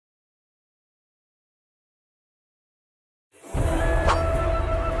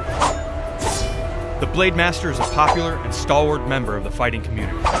The Blade Master is a popular and stalwart member of the fighting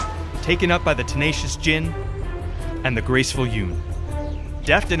community, taken up by the tenacious Jin and the graceful Yoon.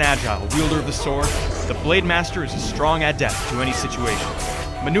 Deft and agile wielder of the sword, the Blade Master is a strong adept to any situation,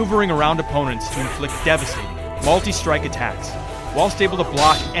 maneuvering around opponents to inflict devastating, multi-strike attacks, whilst able to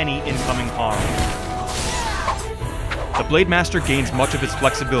block any incoming harm. The Blade Master gains much of its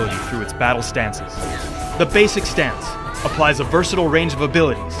flexibility through its battle stances. The basic stance applies a versatile range of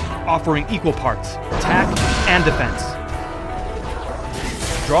abilities, offering equal parts attack and defense.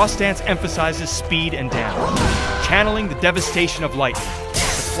 Draw stance emphasizes speed and damage, channeling the devastation of lightning to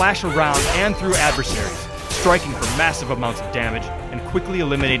flash around and through adversaries, striking for massive amounts of damage and quickly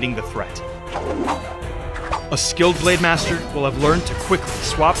eliminating the threat. A skilled Blade Master will have learned to quickly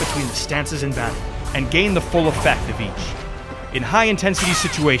swap between the stances in battle and gain the full effect of each. In high-intensity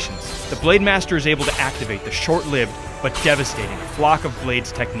situations, the Blade Master is able to activate the short-lived but devastating Flock of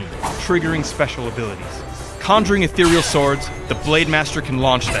Blades technique, triggering special abilities. Conjuring ethereal swords, the Blade Master can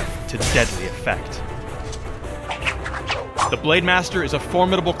launch them to deadly effect. The Blade Master is a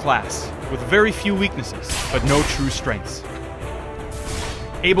formidable class, with very few weaknesses, but no true strengths.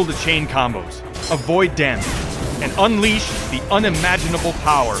 Able to chain combos, avoid damage, and unleash the unimaginable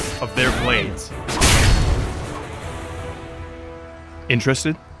power of their blades.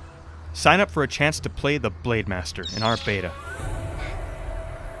 Interested? Sign up for a chance to play the Blade Master in our beta.